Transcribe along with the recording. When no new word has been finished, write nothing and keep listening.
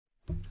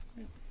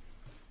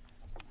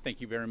Thank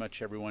you very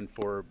much, everyone,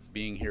 for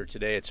being here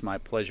today. It's my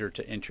pleasure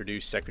to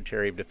introduce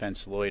Secretary of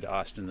Defense Lloyd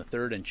Austin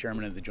III and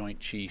Chairman of the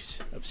Joint Chiefs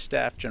of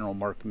Staff, General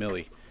Mark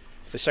Milley.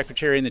 The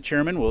Secretary and the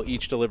Chairman will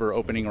each deliver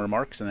opening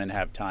remarks and then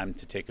have time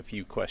to take a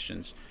few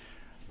questions.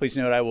 Please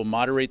note I will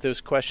moderate those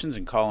questions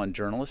and call on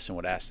journalists and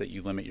would ask that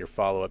you limit your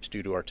follow-ups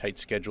due to our tight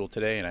schedule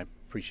today, and I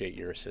appreciate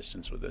your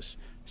assistance with this.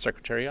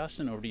 Secretary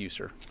Austin, over to you,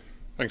 sir.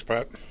 Thanks,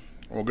 Pat.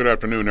 Well, good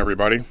afternoon,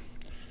 everybody.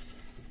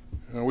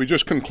 We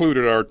just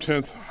concluded our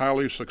 10th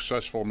highly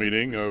successful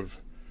meeting of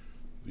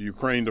the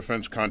Ukraine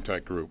Defense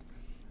Contact Group.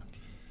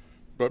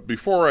 But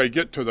before I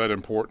get to that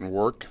important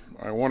work,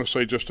 I want to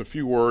say just a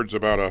few words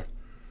about a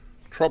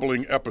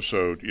troubling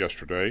episode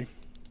yesterday.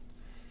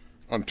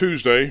 On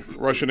Tuesday,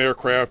 Russian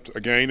aircraft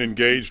again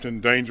engaged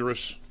in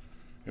dangerous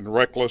and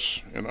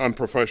reckless and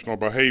unprofessional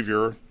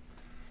behavior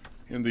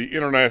in the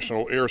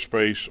international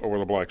airspace over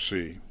the Black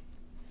Sea.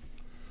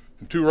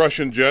 And 2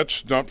 Russian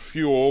jets dumped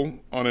fuel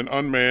on an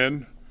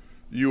unmanned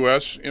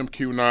U.S.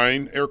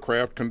 MQ-9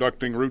 aircraft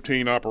conducting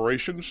routine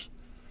operations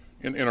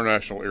in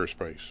international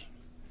airspace.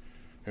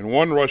 And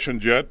 1 Russian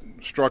jet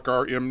struck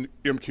our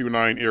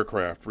MQ-9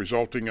 aircraft,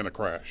 resulting in a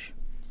crash.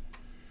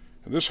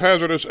 And this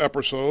hazardous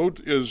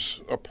episode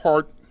is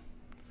part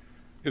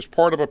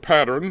of a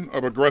pattern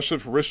of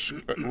aggressive,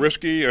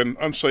 risky, and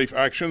unsafe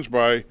actions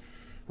by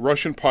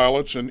Russian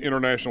pilots in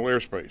international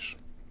airspace.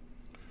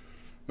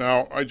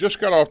 Now, I just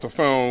got off the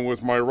phone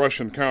with my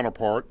Russian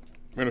counterpart,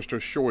 Minister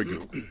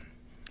Shoigu.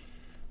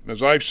 And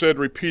as I've said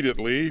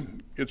repeatedly,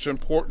 it's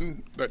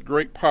important that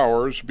great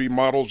powers be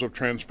models of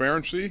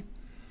transparency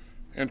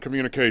and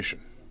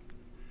communication.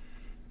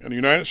 And the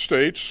United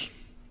States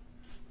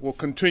will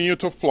continue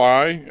to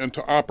fly and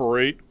to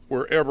operate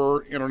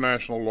wherever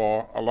international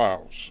law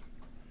allows.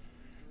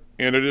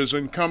 And it is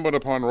incumbent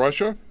upon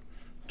Russia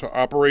to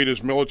operate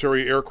its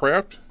military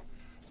aircraft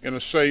in a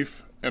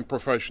safe and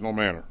professional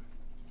manner.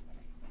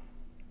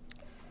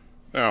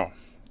 Now,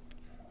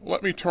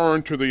 let me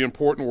turn to the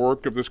important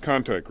work of this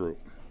contact group.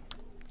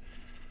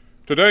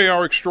 Today,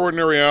 our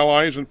extraordinary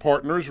allies and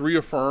partners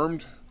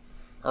reaffirmed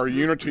our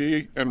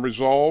unity and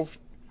resolve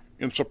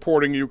in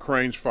supporting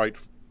Ukraine's fight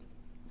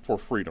for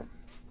freedom.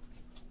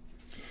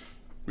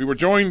 We were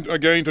joined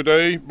again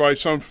today by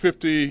some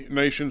 50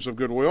 nations of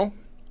goodwill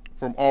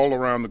from all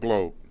around the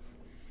globe.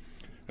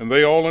 And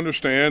they all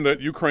understand that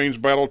Ukraine's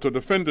battle to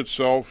defend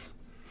itself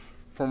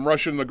from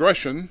Russian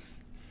aggression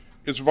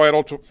is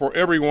vital for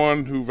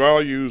everyone who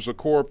values the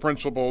core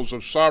principles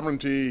of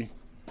sovereignty,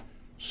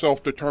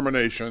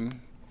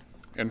 self-determination,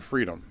 and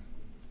freedom.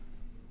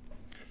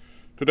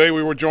 Today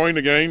we were joined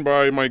again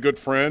by my good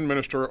friend,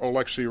 Minister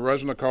Alexei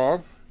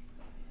Reznikov.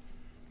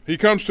 He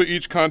comes to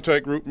each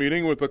contact group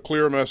meeting with a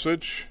clear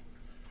message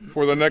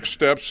for the next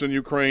steps in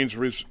Ukraine's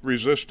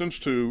resistance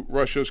to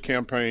Russia's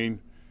campaign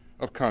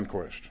of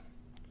conquest.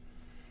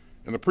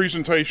 And the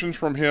presentations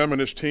from him and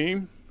his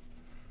team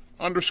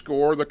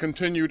underscore the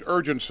continued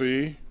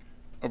urgency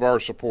of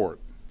our support.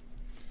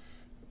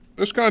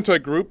 This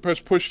contact group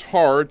has pushed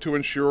hard to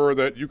ensure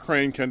that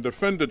Ukraine can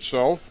defend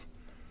itself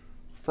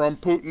from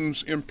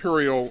Putin's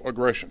imperial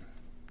aggression.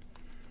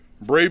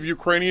 Brave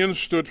Ukrainians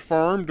stood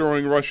firm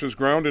during Russia's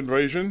ground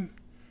invasion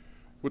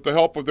with the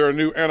help of their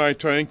new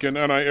anti-tank and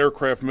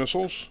anti-aircraft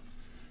missiles,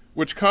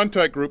 which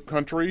contact group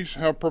countries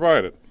have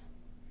provided.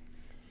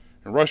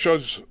 And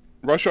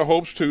Russia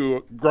hopes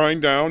to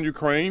grind down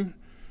Ukraine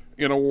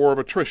in a war of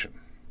attrition.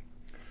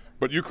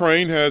 But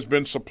Ukraine has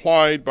been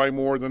supplied by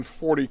more than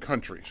 40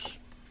 countries.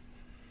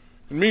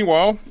 And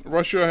meanwhile,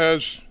 Russia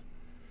has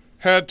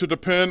had to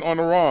depend on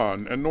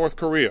Iran and North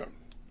Korea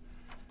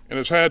and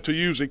has had to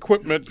use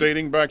equipment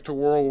dating back to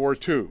World War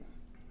II.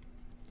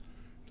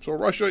 So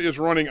Russia is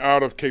running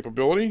out of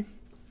capability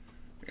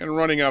and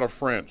running out of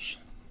friends.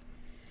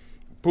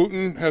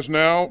 Putin has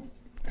now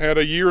had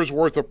a year's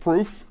worth of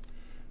proof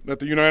that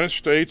the United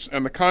States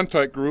and the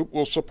contact group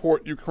will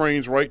support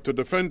Ukraine's right to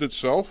defend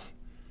itself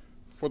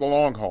for the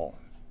long haul.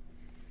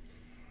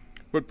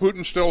 But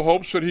Putin still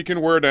hopes that he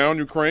can wear down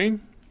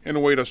Ukraine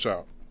and wait us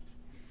out.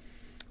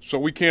 So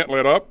we can't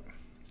let up,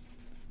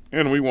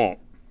 and we won't.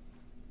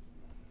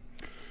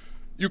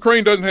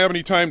 Ukraine doesn't have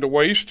any time to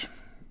waste,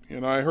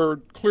 and I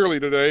heard clearly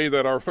today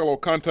that our fellow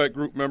contact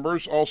group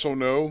members also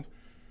know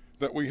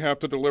that we have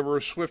to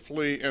deliver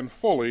swiftly and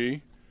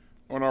fully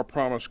on our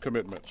promised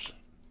commitments.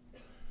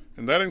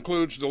 And that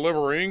includes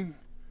delivering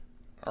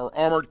our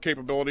armored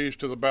capabilities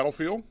to the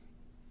battlefield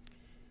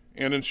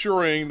and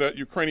ensuring that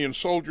Ukrainian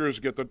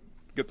soldiers get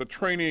the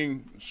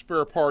training,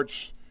 spare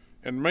parts,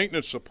 and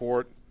maintenance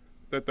support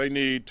that they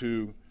need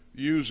to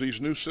use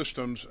these new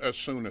systems as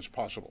soon as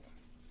possible.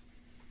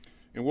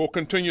 And we'll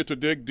continue to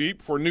dig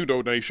deep for new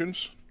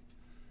donations.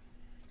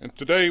 And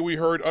today we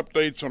heard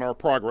updates on our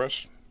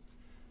progress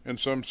and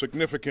some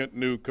significant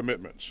new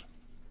commitments.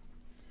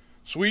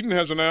 Sweden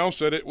has announced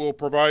that it will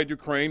provide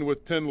Ukraine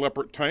with 10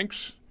 Leopard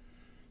tanks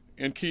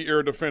and key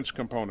air defense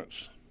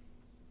components.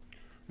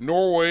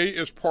 Norway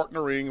is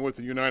partnering with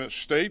the United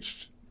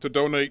States to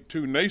donate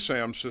 2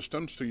 NASAM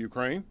systems to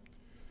Ukraine.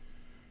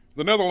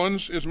 The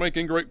Netherlands is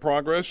making great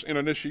progress in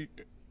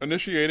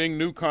initiating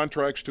new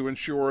contracts to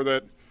ensure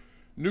that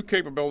new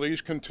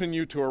capabilities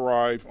continue to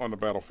arrive on the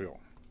battlefield.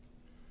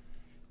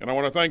 And I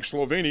want to thank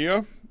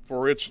Slovenia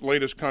for its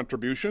latest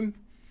contribution,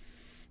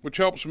 which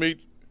helps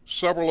meet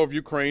several of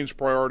Ukraine's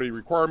priority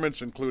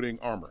requirements, including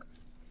armor.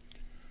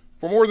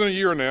 For more than a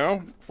year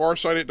now,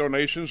 far-sighted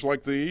donations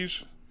like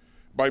these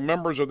by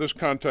members of this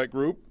contact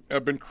group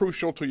have been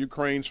crucial to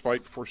Ukraine's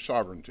fight for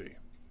sovereignty.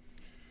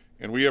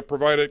 And we have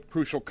provided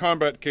crucial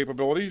combat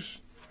capabilities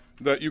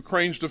that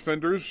Ukraine's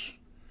defenders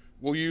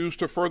will use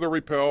to further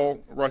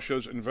repel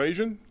Russia's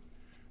invasion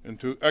and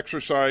to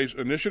exercise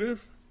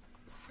initiative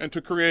and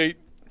to create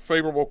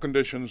favorable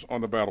conditions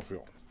on the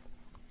battlefield.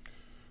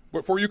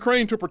 But for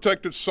Ukraine to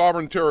protect its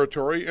sovereign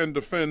territory and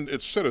defend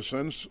its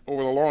citizens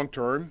over the long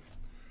term,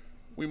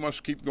 we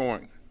must keep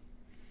going.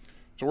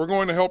 So we're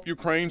going to help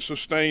Ukraine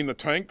sustain the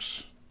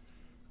tanks,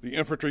 the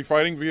infantry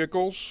fighting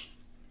vehicles,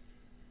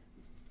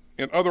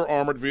 and other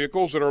armored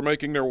vehicles that are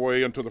making their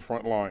way into the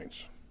front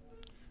lines.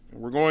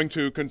 And we're going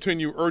to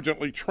continue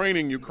urgently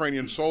training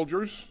Ukrainian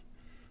soldiers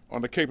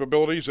on the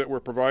capabilities that we're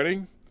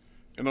providing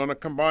and on the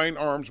combined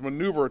arms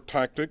maneuver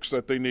tactics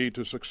that they need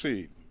to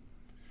succeed.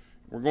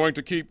 We're going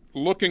to keep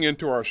looking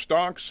into our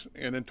stocks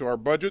and into our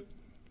budget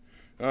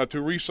to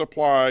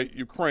resupply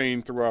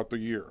Ukraine throughout the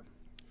year.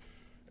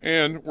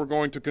 And we're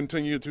going to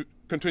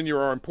continue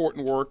our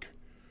important work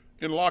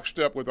in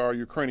lockstep with our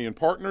Ukrainian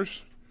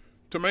partners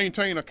to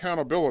maintain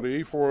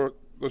accountability for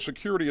the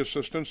security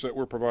assistance that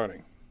we're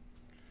providing.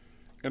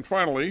 And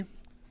finally,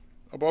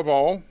 above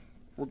all,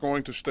 we're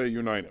going to stay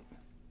united.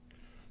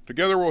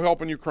 Together we're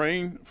helping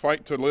Ukraine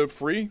fight to live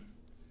free.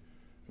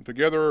 And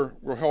together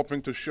we're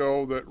helping to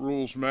show that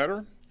rules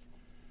matter.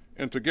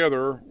 And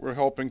together we're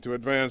helping to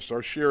advance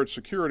our shared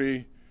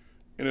security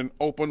in an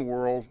open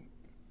world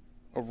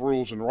of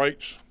rules and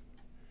rights.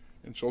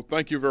 And so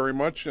thank you very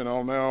much, and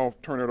I'll now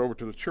turn it over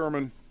to the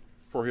chairman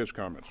for his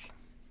comments.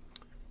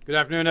 Good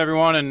afternoon,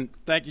 everyone, and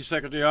thank you,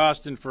 Secretary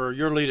Austin, for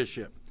your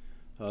leadership.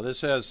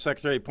 This, as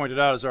Secretary pointed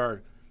out, is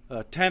our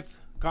 10th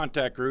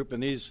contact group,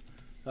 and these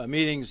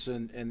meetings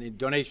and the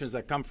donations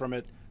that come from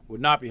it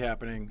would not be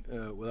happening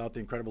without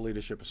the incredible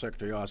leadership of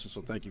Secretary Austin,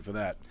 so thank you for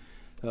that.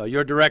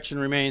 Your direction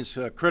remains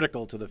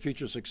critical to the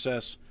future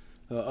success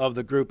of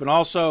the group. And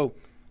also,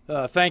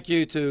 thank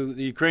you to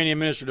the Ukrainian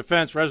Minister of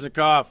Defense,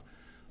 Reznikov,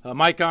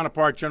 my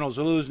counterpart, General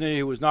Zaluzny,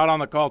 who was not on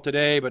the call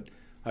today, but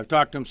I've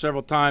talked to him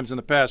several times in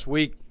the past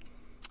week,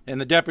 and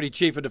the Deputy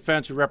Chief of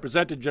Defense who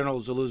represented General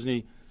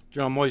Zaluzny,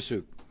 General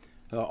Moisuk.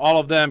 All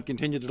of them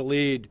continue to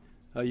lead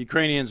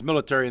Ukrainians'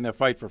 military in their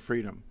fight for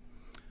freedom.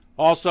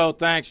 Also,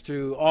 thanks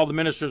to all the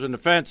ministers of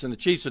defense and the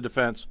chiefs of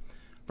defense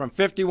from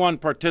 51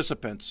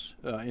 participants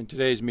in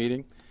today's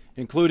meeting,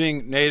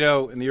 including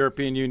NATO and the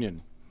European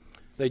Union.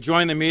 They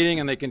joined the meeting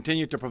and they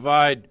continue to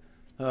provide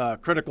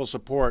critical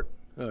support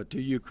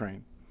to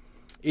Ukraine.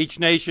 Each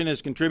nation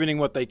is contributing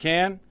what they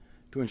can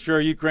to ensure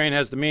Ukraine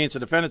has the means to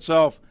defend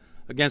itself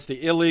against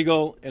the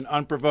illegal and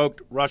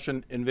unprovoked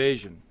Russian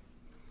invasion.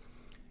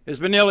 It's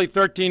been nearly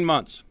 13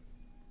 months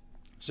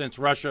since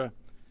Russia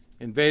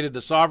invaded the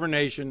sovereign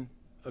nation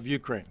of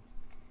Ukraine.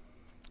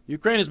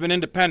 Ukraine has been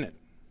independent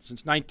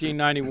since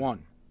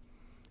 1991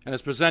 and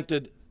has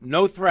presented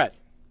no threat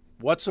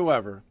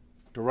whatsoever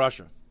to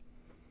Russia.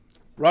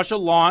 Russia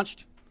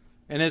launched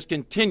and has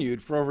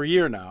continued for over a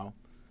year now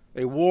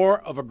a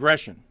war of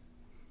aggression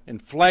in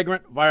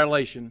flagrant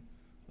violation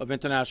of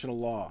international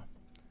law.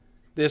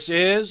 This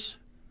is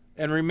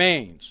and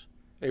remains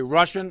a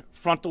Russian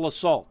frontal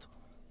assault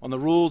on the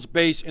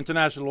rules-based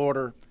international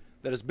order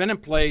that has been in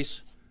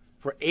place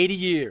for 80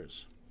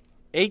 years,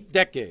 8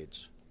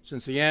 decades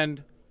since the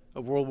end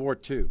of World War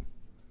II.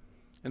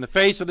 In the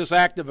face of this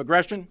act of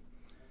aggression,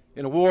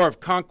 in a war of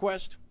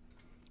conquest,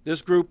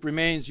 this group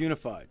remains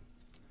unified.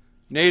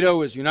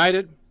 NATO is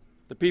united.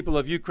 The people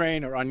of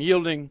Ukraine are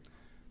unyielding.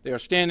 They are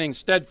standing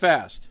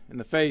steadfast in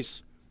the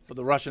face of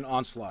the Russian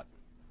onslaught.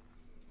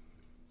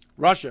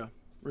 Russia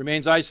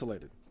remains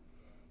isolated.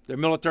 Their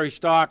military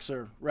stocks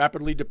are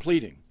rapidly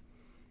depleting.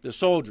 Their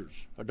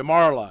soldiers are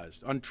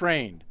demoralized,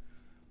 untrained,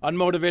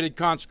 unmotivated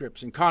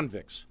conscripts and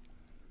convicts,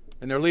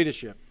 and their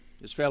leadership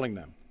is failing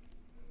them.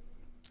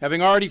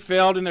 Having already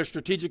failed in their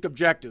strategic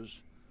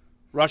objectives,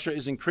 Russia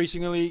is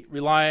increasingly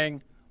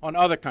relying on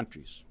other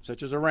countries,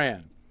 such as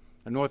Iran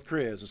and North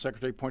Korea, as the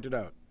Secretary pointed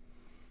out.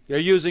 They're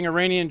using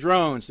Iranian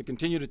drones to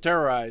continue to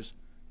terrorize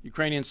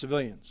Ukrainian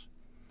civilians.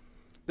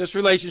 This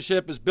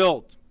relationship is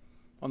built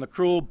on the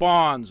cruel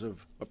bonds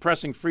of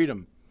oppressing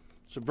freedom,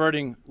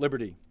 subverting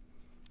liberty,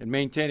 and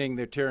maintaining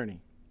their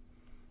tyranny.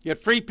 Yet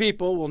free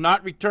people will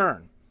not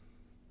return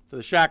to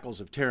the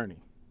shackles of tyranny.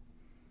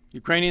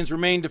 Ukrainians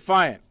remain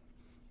defiant,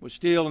 with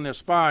steel in their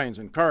spines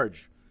and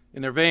courage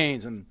in their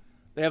veins, and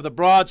they have the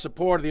broad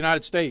support of the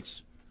United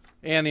States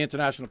and the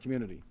international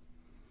community.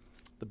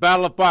 The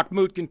Battle of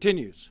Bakhmut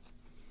continues,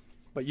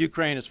 but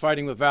Ukraine is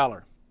fighting with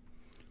valor.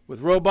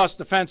 With robust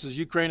defenses,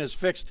 Ukraine has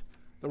fixed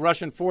the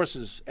Russian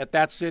forces at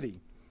that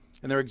city,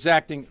 and they're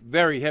exacting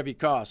very heavy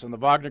costs on the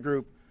Wagner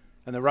Group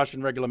and the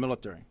Russian regular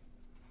military.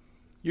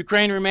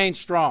 Ukraine remains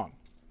strong.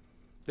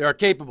 They are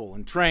capable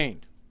and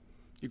trained.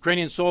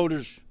 Ukrainian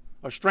soldiers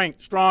are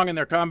strong in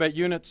their combat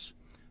units.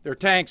 Their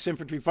tanks,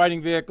 infantry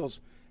fighting vehicles,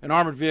 and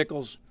armored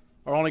vehicles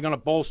are only going to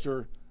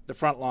bolster the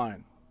front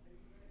line.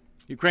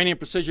 Ukrainian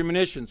precision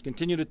munitions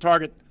continue to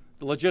target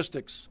the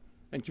logistics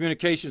and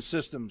communication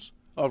systems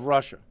of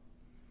Russia.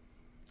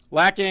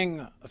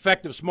 Lacking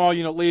effective small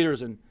unit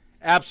leaders and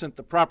absent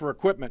the proper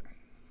equipment,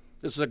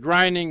 this is a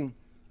grinding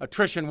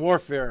attrition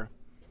warfare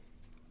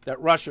that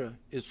Russia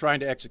is trying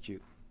to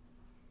execute.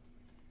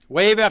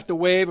 Wave after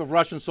wave of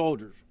Russian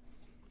soldiers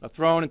are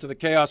thrown into the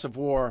chaos of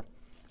war,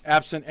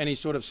 absent any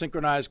sort of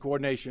synchronized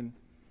coordination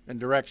and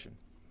direction.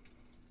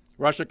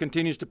 Russia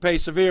continues to pay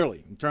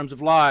severely in terms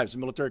of lives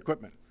and military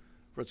equipment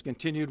for its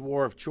continued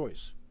war of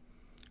choice.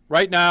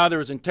 Right now, there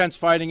is intense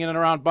fighting in and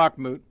around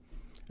Bakhmut,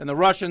 and the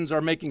Russians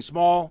are making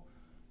small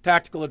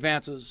tactical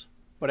advances,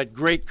 but at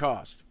great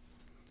cost.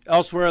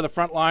 Elsewhere, the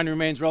front line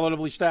remains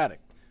relatively static,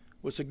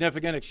 with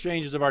significant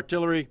exchanges of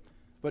artillery,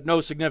 but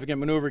no significant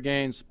maneuver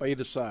gains by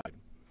either side.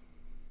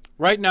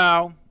 Right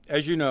now,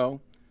 as you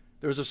know,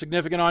 there is a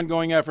significant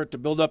ongoing effort to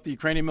build up the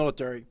Ukrainian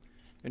military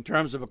in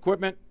terms of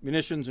equipment,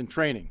 munitions, and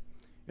training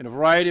in a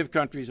variety of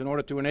countries in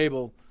order to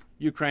enable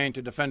Ukraine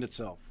to defend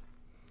itself.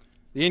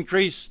 The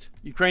increased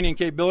Ukrainian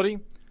capability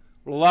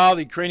will allow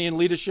the Ukrainian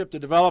leadership to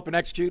develop and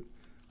execute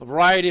a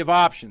variety of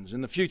options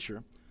in the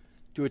future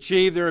to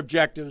achieve their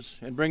objectives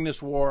and bring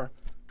this war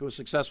to a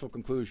successful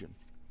conclusion.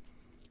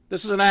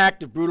 This is an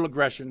act of brutal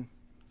aggression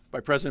by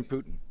President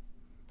Putin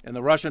and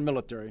the Russian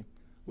military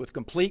with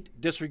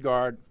complete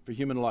disregard for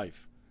human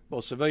life,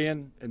 both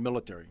civilian and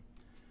military.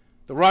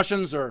 The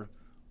Russians are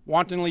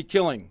wantonly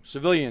killing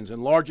civilians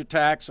in large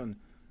attacks on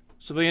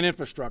civilian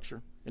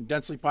infrastructure in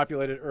densely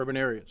populated urban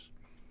areas.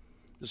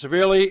 The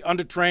severely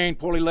undertrained,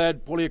 poorly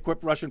led, poorly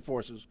equipped Russian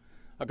forces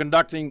are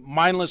conducting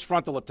mindless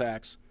frontal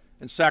attacks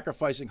and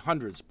sacrificing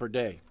hundreds per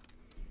day.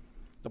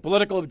 The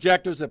political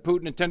objectives that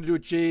Putin intended to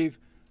achieve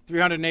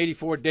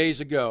 384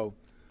 days ago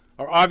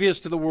are obvious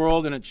to the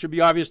world, and it should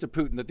be obvious to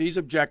Putin that these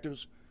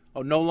objectives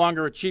are no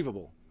longer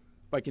achievable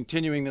by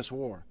continuing this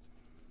war.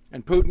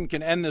 And Putin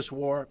can end this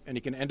war, and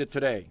he can end it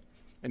today,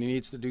 and he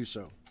needs to do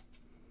so.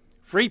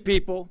 Free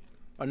people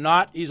are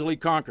not easily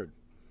conquered,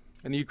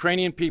 and the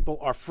Ukrainian people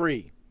are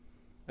free,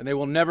 and they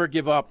will never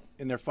give up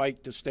in their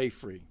fight to stay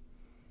free.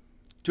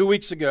 2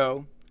 weeks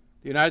ago,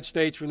 the United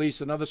States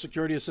released another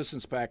security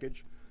assistance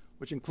package,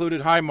 which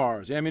included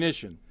HIMARS,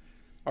 ammunition,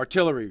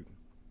 artillery,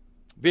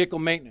 vehicle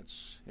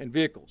maintenance, and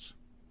vehicles.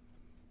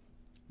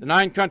 The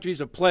 9 countries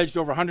have pledged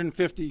over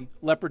 150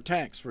 Leopard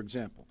tanks, for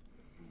example.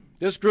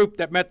 This group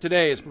that met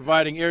today is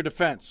providing air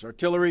defense,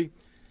 artillery,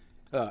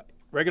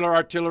 regular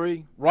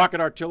artillery,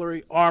 rocket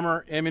artillery,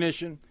 armor,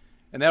 ammunition,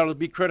 and that will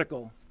be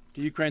critical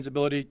to Ukraine's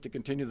ability to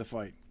continue the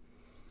fight.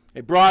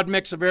 A broad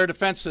mix of air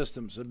defense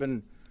systems have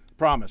been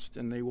promised,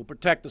 and they will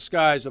protect the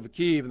skies over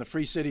Kyiv and the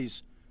free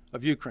cities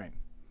of Ukraine.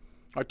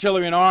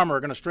 Artillery and armor are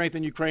going to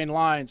strengthen Ukraine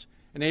lines,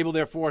 enable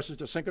their forces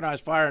to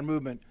synchronize fire and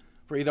movement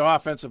for either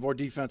offensive or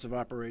defensive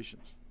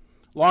operations.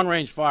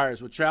 Long-range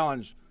fires will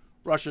challenge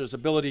Russia's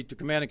ability to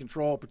command and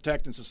control,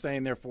 protect, and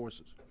sustain their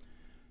forces.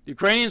 The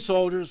Ukrainian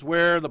soldiers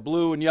wear the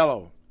blue and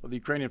yellow of the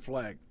Ukrainian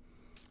flag,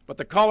 but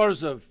the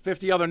colors of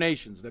 50 other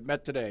nations that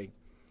met today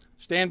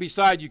stand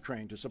beside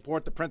Ukraine to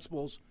support the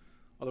principles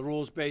of the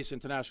rules-based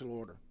international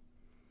order,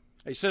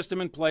 a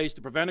system in place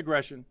to prevent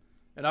aggression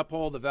and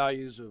uphold the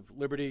values of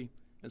liberty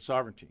and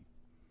sovereignty.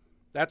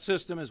 That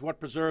system is what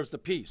preserves the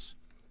peace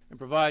and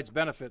provides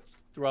benefit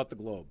throughout the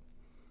globe.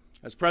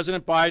 As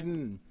President Biden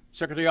and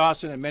Secretary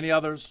Austin and many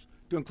others,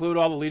 to include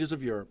all the leaders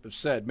of Europe, have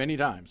said many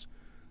times,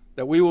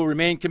 that we will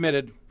remain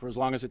committed for as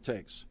long as it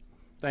takes.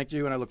 Thank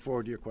you, and I look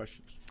forward to your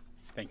questions.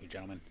 Thank you,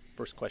 gentlemen.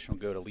 First question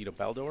will go to Lita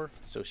Baldor,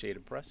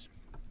 Associated Press.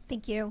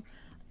 Thank you.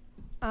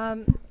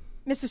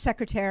 Mr.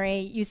 Secretary,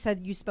 you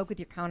said you spoke with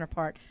your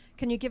counterpart.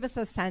 Can you give us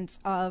a sense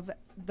of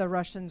the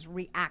Russians'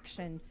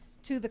 reaction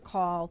to the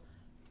call?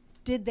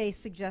 Did they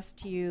suggest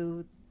to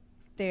you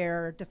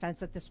their defense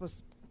that this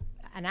was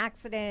an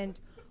accident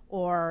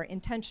or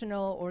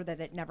intentional or that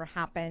it never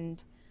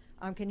happened?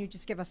 Can you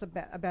just give us a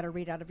better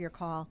readout of your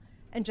call?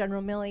 And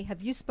General Milley,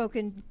 have you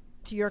spoken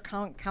to your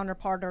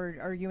counterpart, or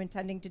are you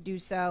intending to do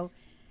so?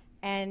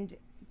 And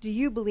do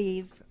you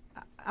believe,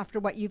 after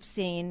what you've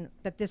seen,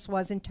 that this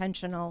was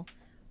intentional?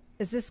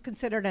 Is this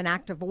considered an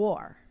act of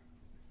war?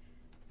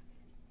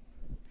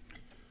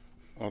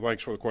 Well,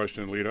 thanks for the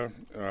question, Lita.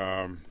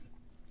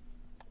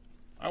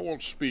 I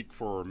won't speak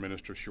for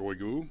Minister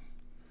Shoigu,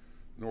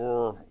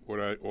 nor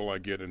will I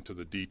get into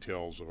the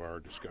details of our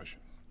discussion.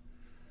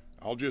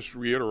 I'll just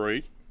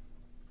reiterate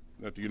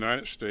that the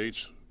United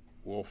States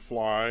will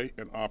fly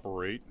and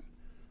operate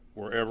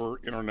wherever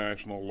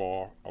international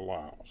law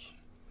allows.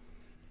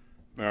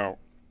 Now,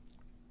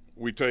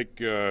 we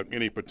take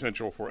any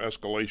potential for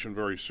escalation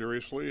very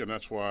seriously, and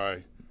that's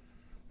why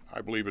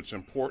I believe it's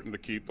important to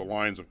keep the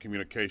lines of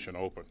communication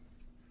open.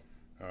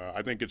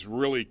 I think it's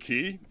really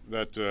key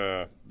that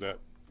that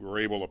we're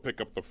able to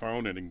pick up the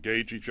phone and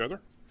engage each other,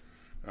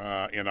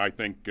 and I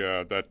think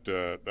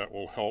that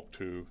will help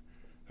to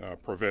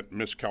prevent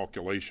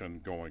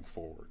miscalculation going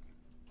forward.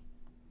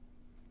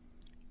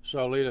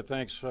 So, Lita,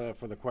 thanks for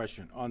the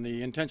question. On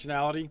the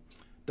intentionality,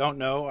 don't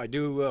know. I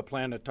do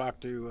plan to talk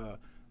to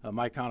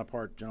my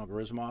counterpart, General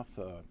Gerasimov.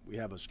 We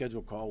have a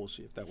scheduled call. We'll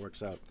see if that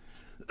works out.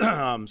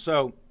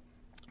 So,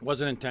 was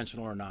it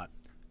intentional or not?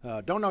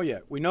 Don't know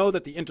yet. We know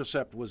that the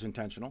intercept was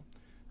intentional.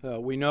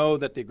 We know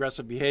that the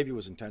aggressive behavior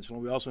was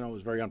intentional. We also know it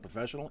was very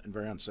unprofessional and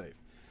very unsafe.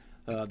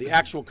 The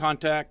actual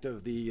contact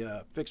of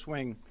the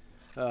fixed-wing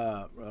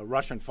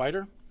Russian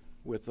fighter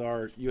with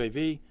our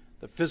UAV,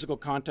 the physical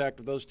contact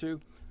of those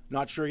two,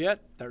 not sure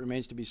yet. That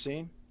remains to be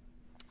seen.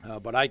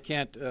 But I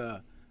can't.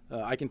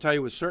 I can tell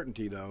you with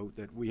certainty, though,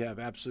 that we have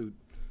absolute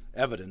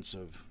evidence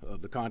of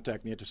the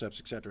contact, and the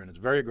intercepts, et cetera, and it's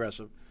very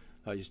aggressive.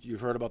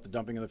 You've heard about the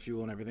dumping of the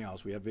fuel and everything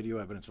else. We have video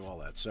evidence of all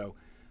that. So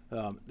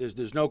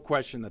there's no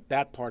question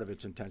that part of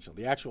it's intentional.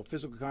 The actual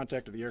physical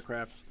contact of the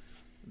aircraft,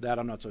 that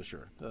I'm not so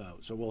sure.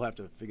 So we'll have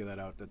to figure that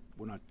out. That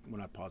we're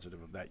not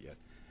positive of that yet.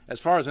 As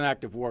far as an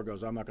active war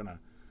goes, I'm not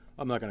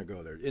gonna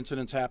go there.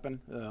 Incidents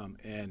happen,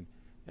 and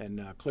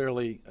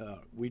clearly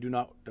we do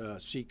not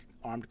seek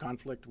armed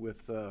conflict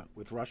with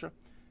Russia,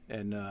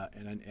 and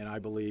I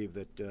believe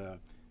that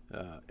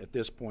at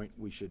this point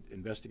we should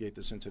investigate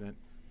this incident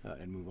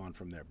and move on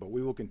from there. But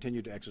we will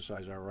continue to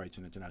exercise our rights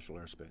in international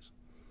airspace.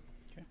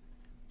 Okay,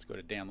 let's go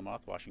to Dan Lamothe,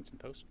 Washington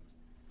Post.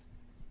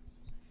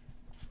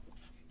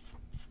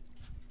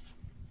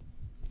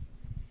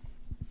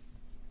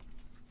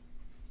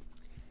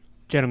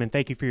 Gentlemen,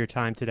 thank you for your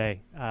time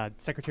today.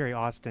 Secretary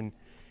Austin,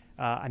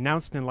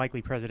 announced and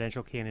likely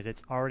presidential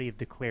candidates already have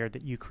declared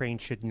that Ukraine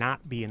should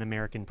not be an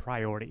American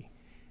priority.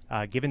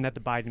 Given that the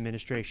Biden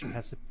administration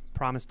has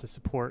promised to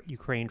support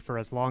Ukraine for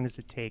as long as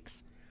it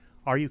takes,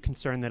 are you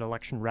concerned that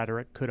election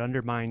rhetoric could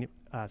undermine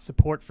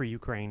support for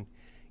Ukraine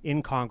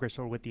in Congress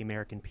or with the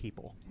American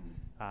people?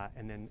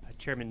 And then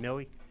Chairman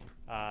Milley,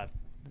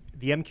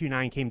 the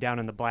MQ-9 came down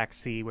in the Black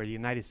Sea, where the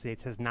United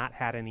States has not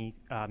had any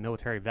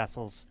military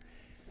vessels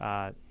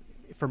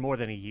for more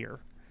than a year.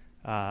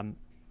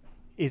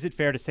 Is it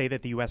fair to say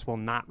that the U.S. will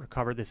not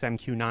recover this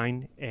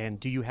MQ-9? And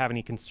do you have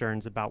any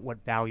concerns about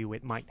what value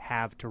it might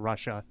have to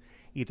Russia,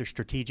 either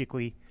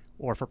strategically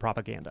or for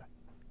propaganda?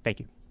 Thank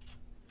you.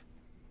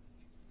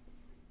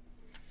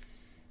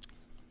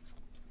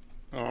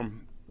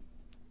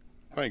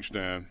 Thanks,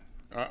 Dan.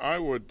 I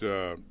would,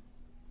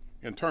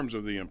 in terms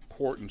of the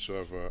importance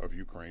of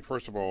Ukraine,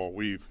 first of all,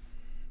 we've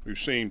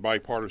seen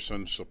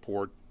bipartisan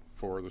support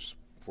for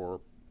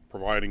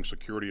providing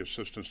security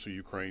assistance to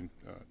Ukraine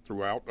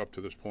throughout up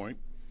to this point.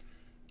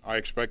 I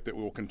expect that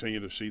we'll continue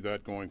to see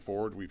that going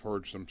forward. We've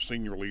heard some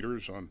senior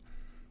leaders on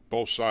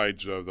both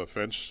sides of the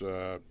fence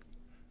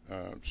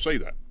say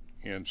that,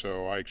 and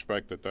so I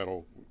expect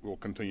that we'll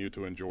continue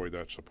to enjoy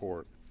that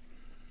support.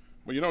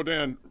 But you know,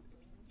 Dan,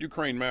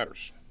 Ukraine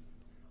matters.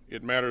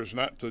 It matters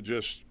not to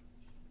just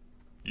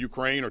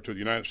Ukraine or to the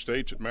United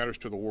States, it matters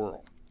to the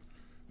world.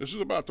 This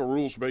is about the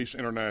rules-based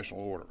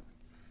international order.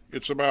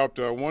 It's about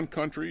one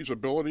country's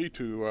ability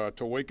to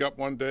wake up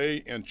one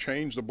day and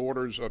change the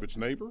borders of its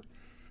neighbor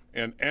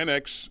and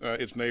annex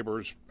its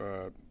neighbor's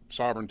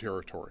sovereign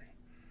territory.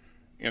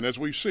 And as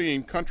we've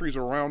seen, countries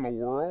around the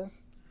world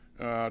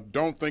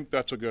don't think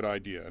that's a good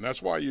idea. And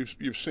that's why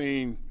you've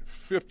seen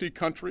 50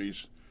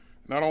 countries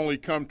not only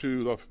come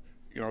to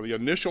the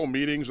initial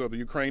meetings of the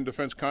Ukraine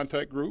Defense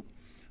Contact Group,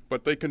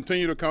 but they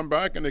continue to come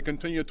back and they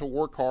continue to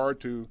work hard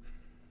to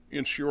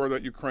ensure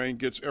that Ukraine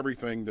gets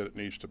everything that it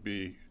needs to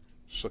be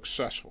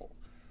successful,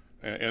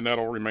 and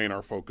that'll remain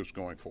our focus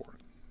going forward.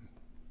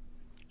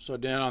 So,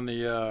 Dan, on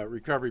the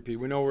recovery piece,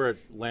 we know where it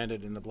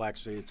landed in the Black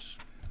Sea. It's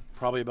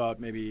probably about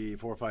maybe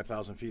 4,000 or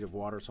 5,000 feet of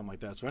water, something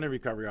like that. So any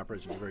recovery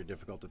operation is very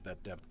difficult at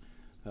that depth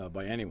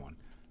by anyone.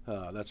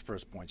 That's the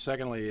first point.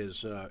 Secondly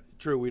is,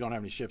 true, we don't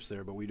have any ships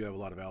there, but we do have a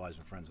lot of allies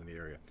and friends in the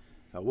area.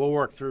 We'll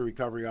work through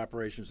recovery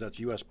operations. That's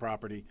U.S.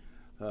 property,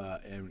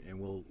 and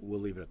we'll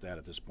leave it at that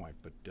at this point.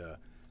 But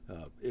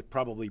it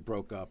probably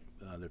broke up.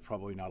 There's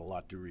probably not a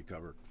lot to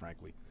recover,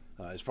 frankly.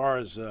 As far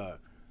as the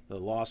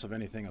loss of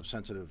anything of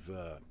sensitive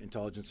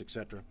intelligence, et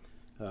cetera,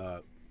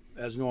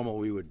 as normal,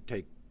 we would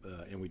take,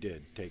 and we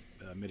did, take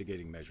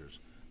mitigating measures.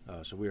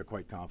 So we are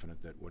quite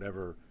confident that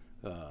whatever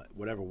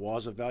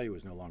was of value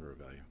is no longer of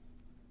value.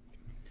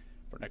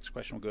 Our next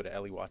question will go to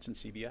Ellie Watson,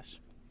 CBS.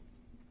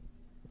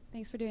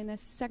 Thanks for doing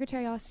this.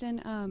 Secretary Austin,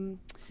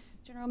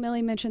 General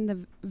Milley mentioned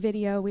the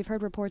video. We've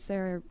heard reports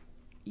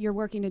you're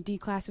working to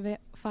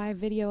declassify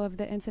video of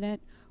the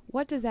incident.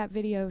 What does that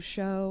video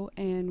show,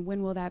 and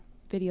when will that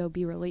video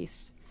be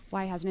released?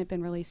 Why hasn't it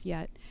been released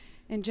yet?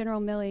 And General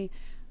Milley,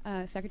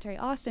 Secretary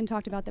Austin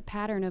talked about the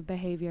pattern of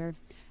behavior.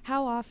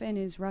 How often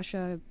is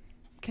Russia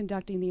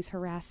conducting these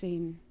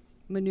harassing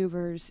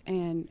maneuvers,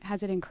 and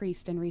has it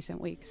increased in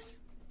recent weeks?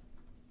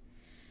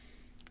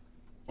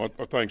 Well,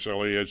 thanks,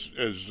 Ellie.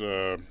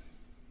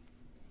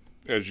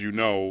 As you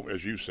know,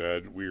 as you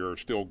said, we are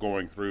still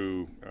going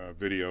through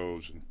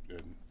videos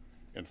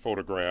and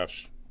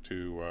photographs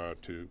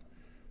to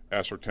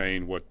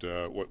ascertain what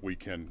we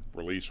can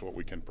release, what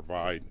we can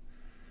provide.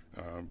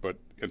 But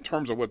in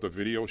terms of what the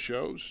video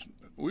shows,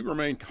 we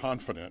remain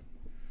confident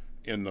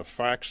in the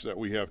facts that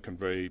we have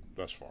conveyed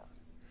thus far.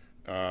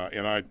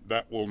 and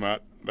that will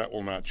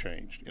not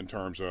change in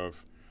terms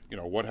of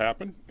what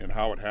happened and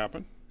how it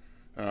happened,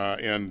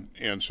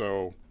 and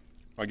so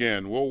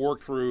again, we'll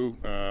work through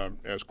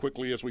as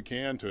quickly as we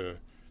can to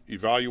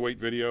evaluate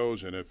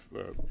videos, and if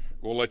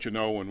we'll let you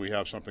know when we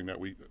have something that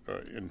we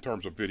in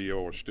terms of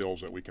video or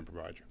stills that we can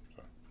provide you.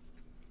 So.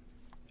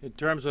 In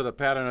terms of the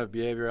pattern of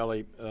behavior,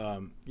 Ellie,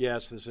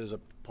 yes, this is a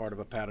part of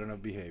a pattern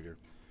of behavior.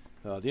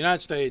 The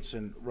United States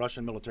and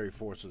Russian military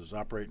forces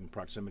operate in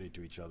proximity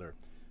to each other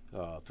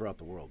throughout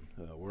the world.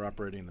 We're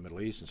operating in the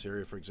Middle East, in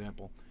Syria, for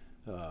example.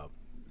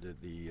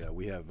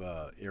 We have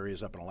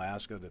areas up in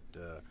Alaska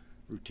that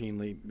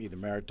routinely either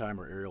maritime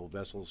or aerial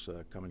vessels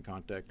come in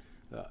contact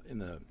in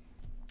the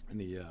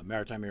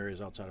maritime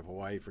areas outside of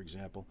Hawaii, for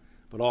example,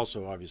 but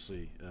also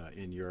obviously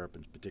in Europe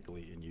and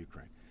particularly in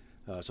Ukraine.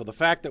 So the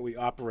fact that we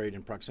operate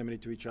in proximity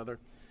to each other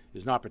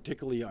is not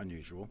particularly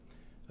unusual,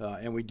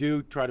 and we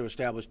do try to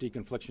establish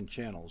deconfliction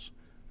channels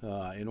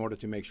in order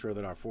to make sure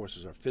that our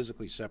forces are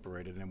physically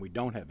separated and we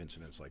don't have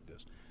incidents like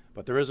this.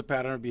 But there is a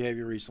pattern of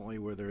behavior recently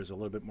where there is a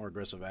little bit more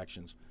aggressive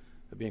actions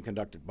being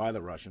conducted by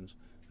the Russians.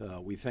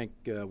 We think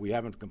we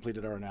haven't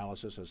completed our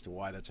analysis as to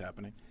why that's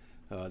happening.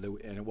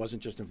 And it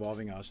wasn't just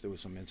involving us. There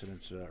was some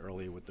incidents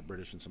earlier with the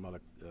British and some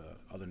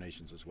other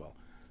nations as well.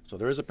 So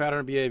there is a pattern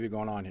of behavior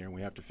going on here, and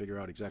we have to figure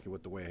out exactly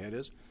what the way ahead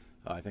is.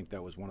 I think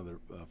that was one of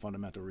the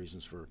fundamental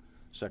reasons for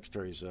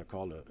Secretary's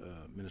call to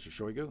Minister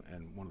Shoigu,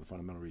 and one of the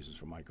fundamental reasons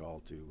for my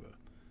call to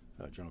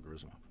General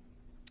Gerasimov.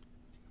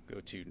 Go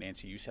to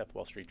Nancy Youssef,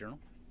 Wall Street Journal.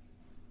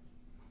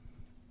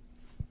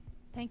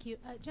 Thank you.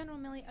 General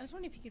Milley, I was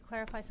wondering if you could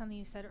clarify something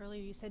you said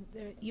earlier. You said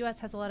the U.S.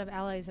 has a lot of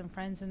allies and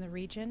friends in the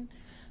region,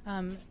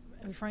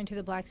 referring to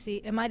the Black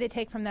Sea. And might it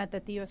take from that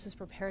the U.S. is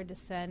prepared to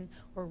send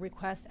or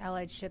request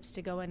allied ships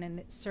to go in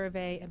and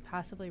survey and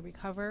possibly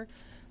recover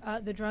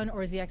the drone,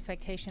 or is the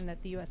expectation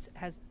that the U.S.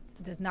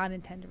 does not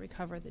intend to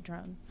recover the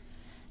drone?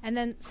 And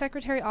then,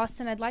 Secretary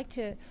Austin, I'd like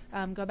to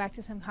go back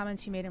to some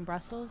comments you made in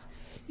Brussels.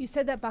 You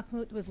said that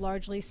Bakhmut was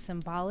largely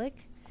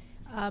symbolic.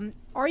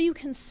 Are you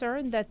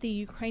concerned that the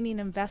Ukrainian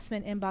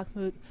investment in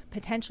Bakhmut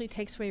potentially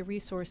takes away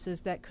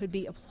resources that could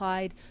be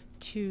applied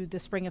to the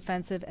spring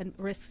offensive and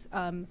risks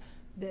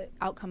the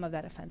outcome of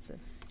that offensive?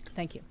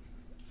 Thank you.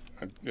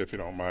 If you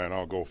don't mind,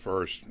 I'll go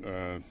first.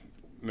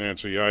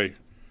 Nancy,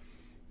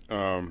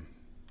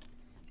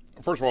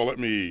 first of all, let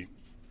me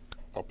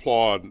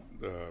applaud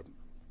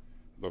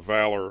the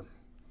valor,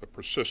 the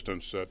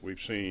persistence that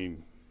we've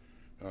seen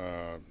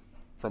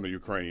from the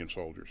Ukrainian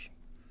soldiers.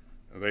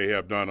 They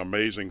have done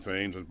amazing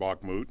things in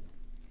Bakhmut.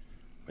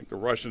 I think the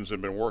Russians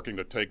have been working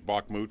to take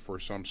Bakhmut for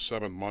some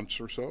 7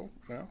 months or so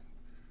now,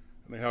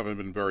 and they haven't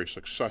been very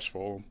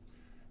successful,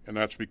 and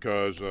that's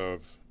because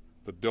of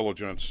the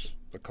diligence,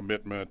 the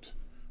commitment,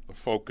 the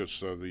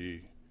focus of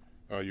the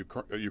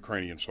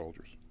Ukrainian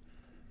soldiers.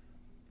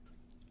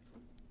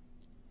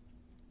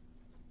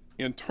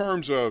 In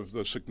terms of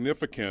the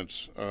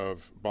significance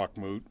of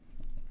Bakhmut,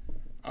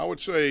 I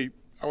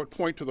would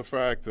point to the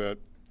fact that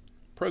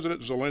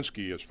President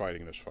Zelensky is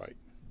fighting this fight,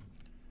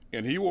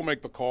 and he will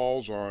make the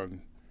calls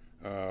on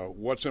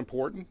what's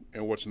important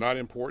and what's not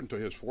important to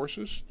his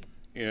forces,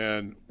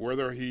 and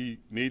whether he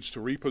needs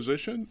to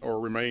reposition or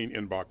remain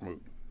in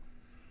Bakhmut.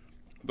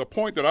 The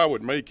point that I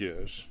would make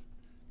is,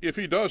 if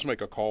he does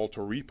make a call to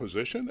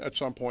reposition at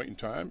some point in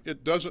time,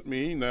 it doesn't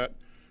mean that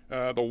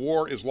the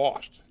war is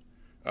lost.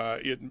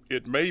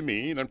 It may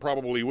mean, and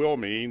probably will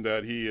mean,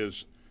 that he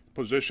is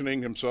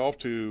positioning himself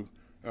to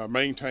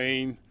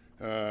maintain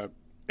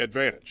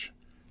advantage.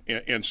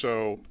 And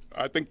so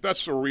I think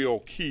that's the real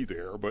key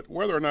there. But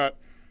whether or not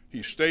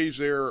he stays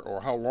there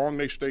or how long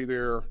they stay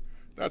there,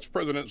 that's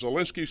President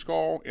Zelensky's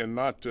call, and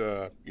not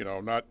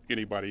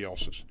anybody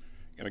else's.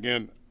 And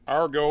again,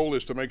 our goal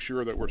is to make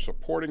sure that we're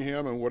supporting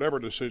him in whatever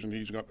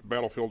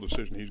battlefield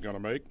decision he's going to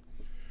make.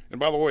 And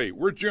by the way,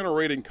 we're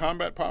generating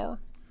combat power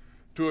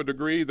to a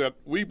degree that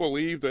we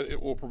believe that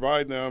it will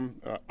provide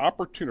them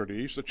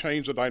opportunities to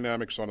change the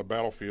dynamics on the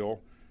battlefield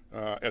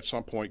at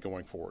some point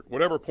going forward.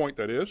 Whatever point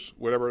that is,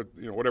 whatever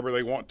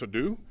they want to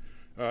do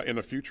in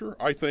the future,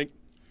 I think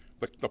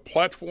the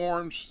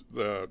platforms,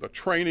 the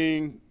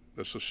training,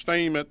 the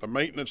sustainment, the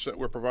maintenance that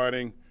we're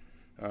providing,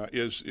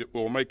 it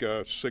will make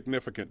a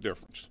significant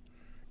difference.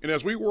 And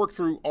as we work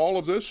through all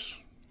of this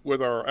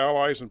with our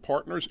allies and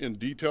partners in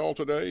detail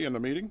today in the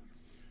meeting,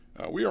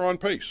 we are on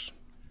pace.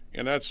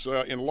 And that's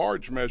in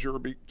large measure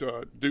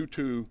due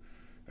to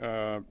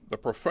the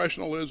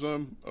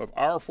professionalism of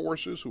our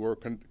forces who are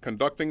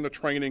conducting the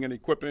training and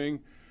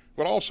equipping,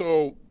 but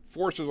also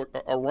forces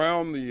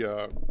around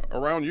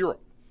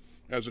Europe.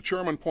 As the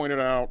chairman pointed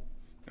out,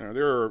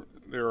 there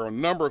are a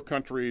number of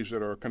countries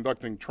that are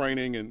conducting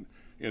training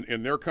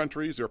in their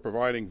countries. They're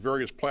providing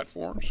various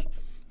platforms,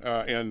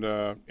 and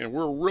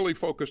we're really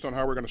focused on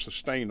how we're going to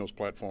sustain those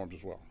platforms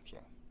as well. So.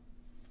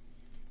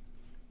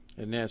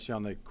 And Nancy,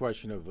 on the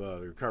question of the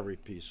recovery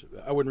piece,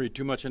 I wouldn't read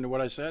too much into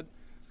what I said.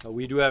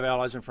 We do have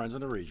allies and friends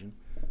in the region.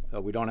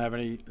 We don't have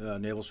any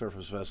naval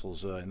surface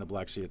vessels in the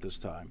Black Sea at this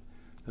time.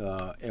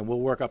 and we'll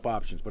work up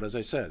options. But as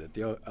I said at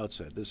the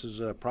outset, this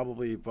is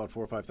probably about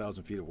 4,000 or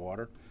 5,000 feet of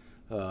water,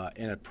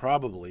 and it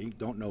probably,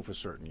 don't know for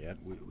certain yet,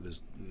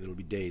 it'll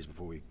be days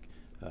before we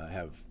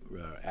have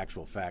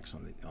actual facts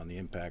on the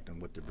impact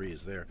and what debris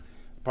is there.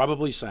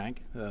 Probably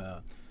sank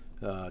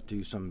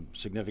to some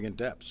significant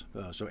depths.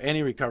 So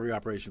any recovery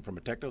operation from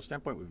a techno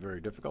standpoint would be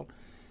very difficult.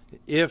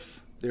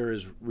 If there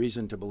is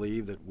reason to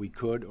believe that we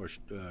could or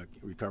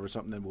recover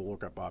something, then we'll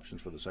work up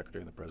options for the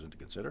Secretary and the President to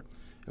consider,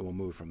 and we'll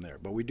move from there.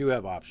 But we do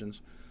have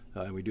options,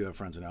 and we do have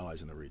friends and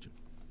allies in the region.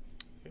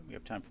 Okay, we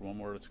have time for one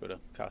more. Let's go to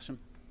Qasim.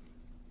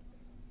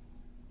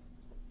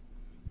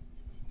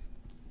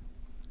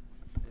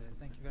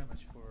 Thank you very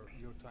much for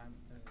your time,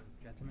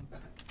 gentlemen.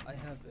 I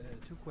have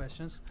two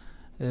questions.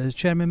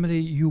 Chairman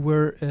Milley, you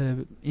were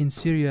in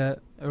Syria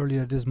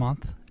earlier this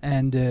month,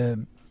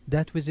 and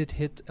that visit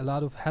hit a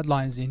lot of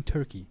headlines in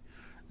Turkey.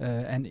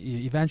 And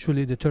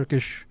eventually the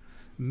Turkish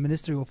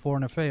Ministry of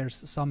Foreign Affairs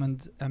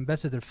summoned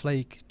Ambassador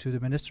Flake to the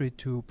ministry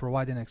to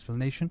provide an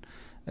explanation.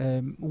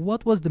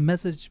 What was the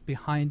message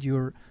behind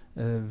your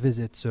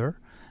visit, sir?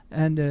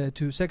 And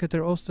to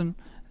Secretary Austin,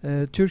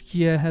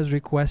 Turkey has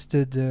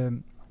requested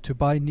to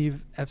buy new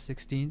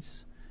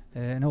F-16s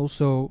and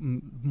also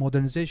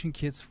modernization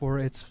kits for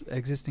its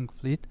existing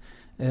fleet.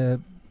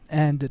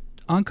 And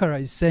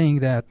Ankara is saying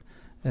that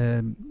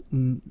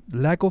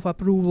lack of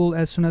approval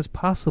as soon as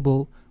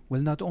possible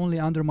will not only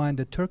undermine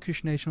the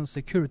Turkish national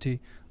security,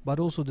 but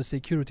also the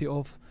security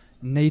of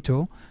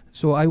NATO.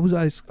 So I would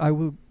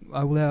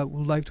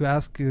like to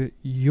ask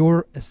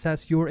your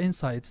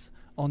insights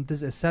on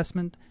this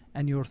assessment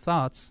and your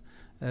thoughts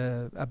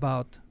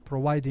about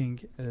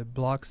providing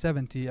Block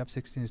 70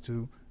 F-16s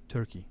to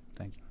Turkey.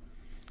 Thank you.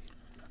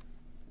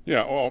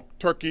 Yeah, well,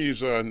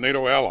 Turkey's a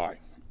NATO ally,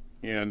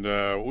 and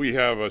we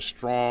have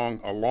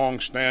a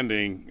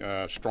long-standing,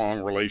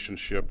 strong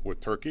relationship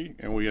with Turkey,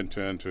 and we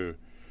intend to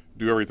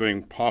do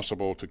everything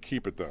possible to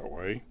keep it that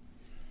way.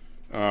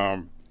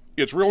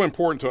 It's real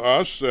important to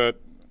us that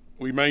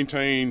we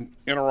maintain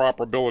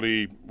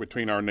interoperability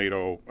between our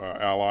NATO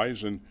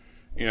allies,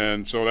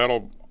 and so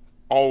that'll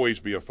always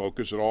be a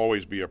focus. It'll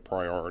always be a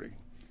priority.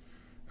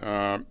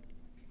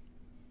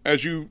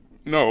 As you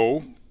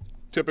know,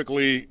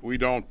 typically we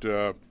don't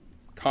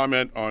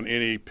comment on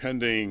any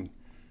pending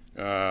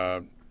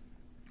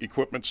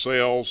equipment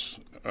sales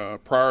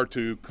prior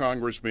to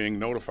Congress being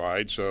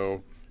notified,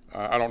 so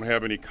I don't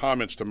have any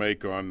comments to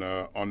make on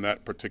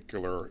that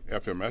particular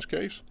FMS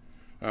case.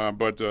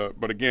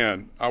 But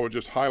again, I would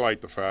just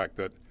highlight the fact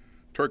that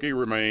Turkey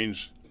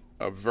remains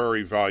a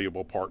very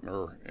valuable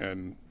partner,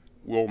 and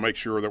we'll make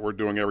sure that we're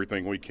doing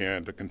everything we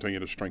can to continue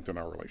to strengthen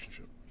our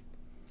relationship.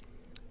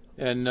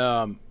 And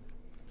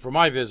for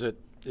my visit,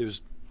 it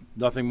was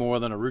nothing more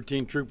than a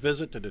routine troop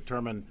visit to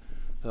determine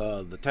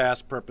the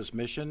task, purpose,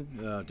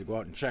 mission, to go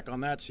out and check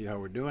on that, see how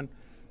we're doing,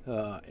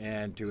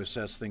 and to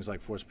assess things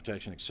like force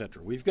protection,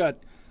 etc. We've got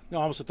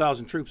almost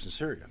 1,000 troops in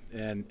Syria,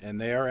 and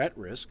they are at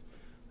risk.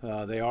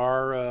 They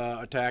are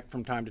attacked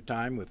from time to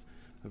time with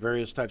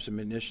various types of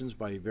munitions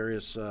by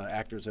various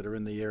actors that are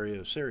in the area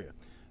of Syria.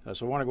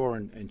 So I want to go over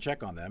and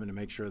check on them and to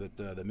make sure that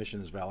the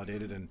mission is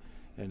validated, and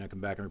I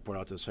come back and report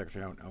out to the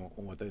Secretary on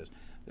what that is.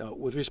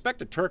 With respect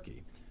to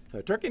Turkey,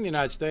 Turkey and the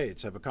United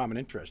States have a common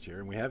interest here,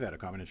 and we have had a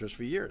common interest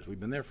for years. We've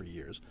been there for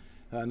years.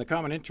 And the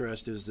common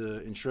interest is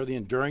to ensure the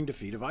enduring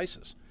defeat of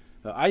ISIS.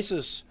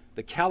 ISIS,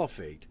 the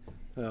caliphate,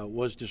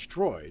 was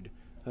destroyed,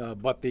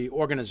 but the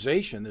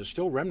organization, there's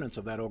still remnants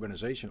of that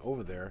organization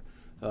over there.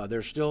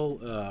 There's still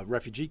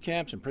refugee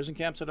camps and prison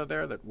camps that are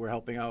there that we're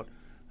helping out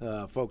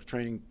folks,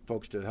 training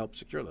folks to help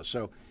secure those.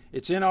 So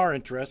it's in our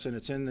interest, and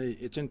it's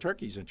in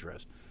Turkey's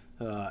interest.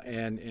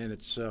 And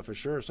it's for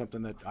sure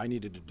something that I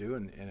needed to do,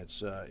 and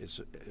it's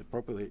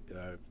perfectly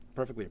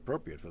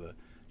appropriate for the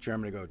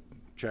chairman to go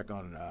check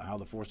on how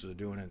the forces are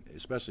doing, and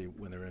especially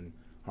when they're in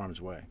harm's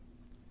way.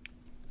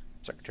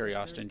 Secretary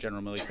Austin,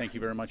 General Milley, thank you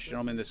very much.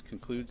 Gentlemen, this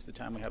concludes the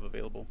time we have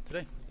available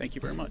today. Thank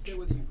you very much. Say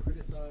whether you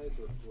criticized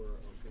or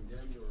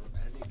condemned or